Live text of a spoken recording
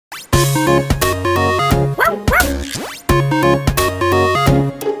Si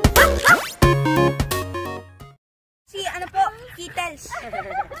ano po, Kittles.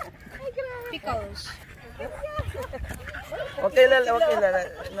 Pickles. Okay lang, okay lang.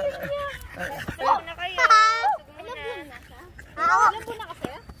 Huwag na kayo. Alam mo na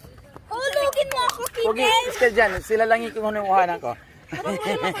kasi? Hulugin mo ako, Kittles. Okay, dyan. Sila lang yung kuhanan ko.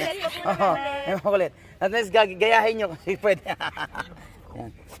 Oo, makulit. At least gayahin nyo kasi pwede.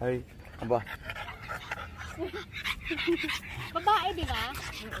 Yan, sorry. Aba. Babae, di ba?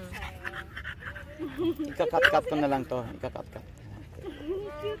 Ika-cut ko na lang to. Ika-cut.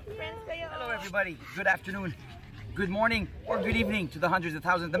 Hello everybody. Good afternoon. Good morning or good evening to the hundreds of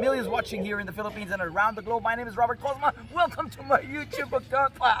thousands, the millions watching here in the Philippines and around the globe. My name is Robert Cozma. Welcome to my YouTube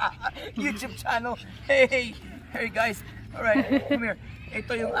account, YouTube channel. Hey guys. All right, come here.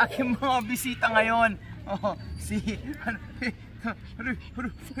 Ito yung aking mga bisita ngayon. Oh, si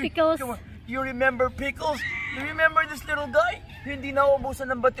Pickles. You remember Pickles? You remember this little guy? Hindi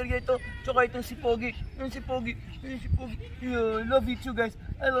nauubusan ng baterya ito. Tsaka itong si Pogi. Yung si Pogi. Yeah, I love you too, guys.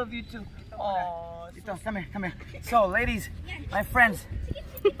 I love you too. Oh, ito, come here. So, ladies, my friends,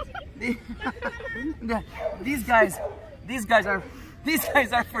 these guys are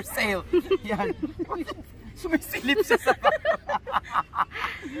for sale. Yan. Sumisilip siya sa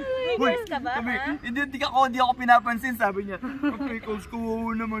Pickles ka ba? Hindi ako pinapansin, sabi niya. Pickles,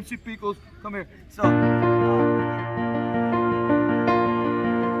 kuwawa naman si Pickles. Come here. So,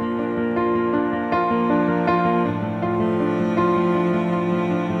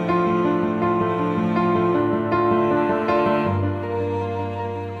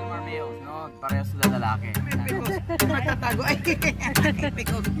 parehas sila lalaki. Magtatago. Ay,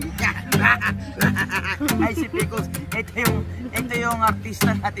 Pickles. Ay, si Pickles. Ito yung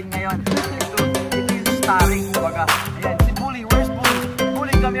artista natin ngayon. Ito yung starring. Baga. Ayan, si Bully. Where's Bully?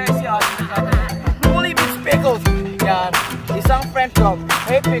 Bully, come here. Si Bully meets Pickles. Yan. Isang French dog.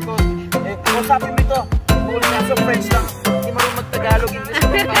 Hey, Pickles. Usapin mo ito. Bully nasa French lang. Hindi marunong mag-Tagalog. English.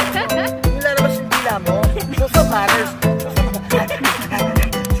 Nilalabas yung dila mo. So matters.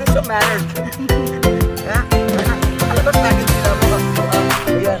 So matters. Ha? Ano ba tayo sila mo?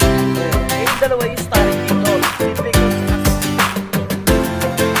 Ayan. Yung dalawa yung starring dito.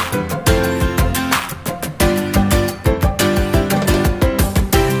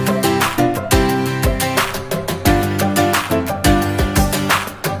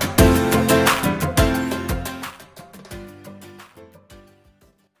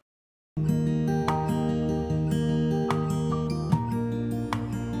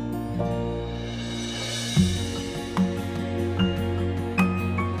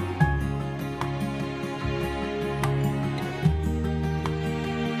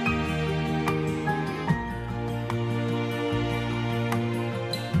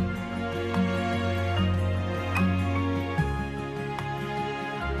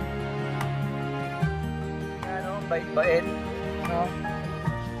 Bait-bait, no?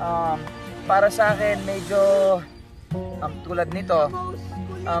 Para sa akin medyo tulad nito,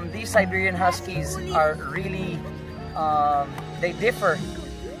 these Siberian Huskies are really they differ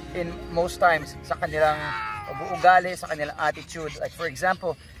in most times sa kanilang ugali, sa kanilang attitude. Like for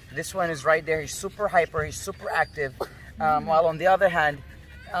example, this one is right there, he's super hyper, he's super active, while on the other hand,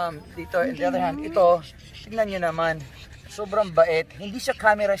 ito, tingnan nyo naman, sobrang bait. Hindi siya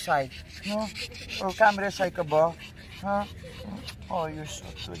camera shy. No? Or camera shy ka ba? Huh? Oh, you're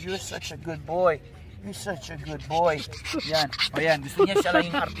such a good boy. You're such a good boy. Yan. O yan, gusto niya siya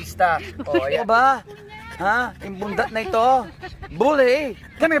lang yung artista. O, ayan. Ano ba? Ha? Yung bundat na ito. Bully!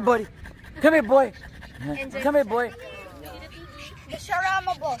 Come here, buddy. Come here, boy. Come here, boy. The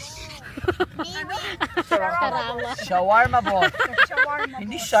Shawarma boss. Shawarma boss.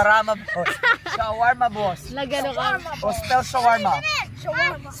 Hindi shawarma boss. Shawarma boss. Lagano ka. O spell shawarma.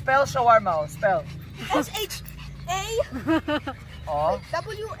 Spell shawarma. O spell. S-H-A O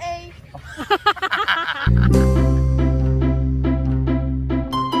W-A